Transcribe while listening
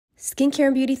Skincare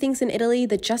and beauty things in Italy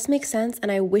that just make sense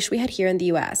and I wish we had here in the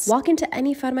US. Walk into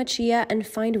any farmacia and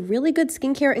find really good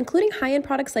skincare, including high-end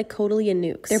products like Caudalie and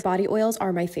Nuxe. Their body oils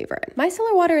are my favorite.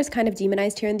 Micellar water is kind of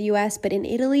demonized here in the US, but in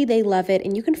Italy they love it,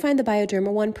 and you can find the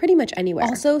Bioderma one pretty much anywhere.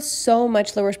 Also, so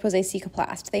much La Roche-Posay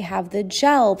Cicaplast. They have the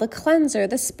gel, the cleanser,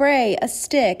 the spray, a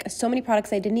stick, so many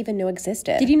products I didn't even know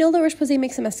existed. Did you know La Roche-Posay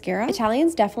makes a mascara?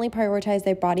 Italians definitely prioritize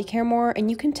their body care more, and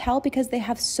you can tell because they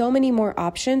have so many more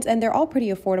options and they're all pretty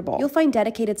affordable. You'll find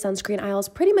dedicated sunscreen aisles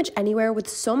pretty much anywhere with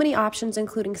so many options,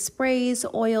 including sprays,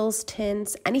 oils,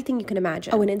 tints, anything you can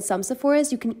imagine. Oh, and in some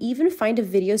Sephoras, you can even find a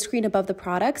video screen above the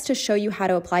products to show you how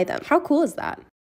to apply them. How cool is that?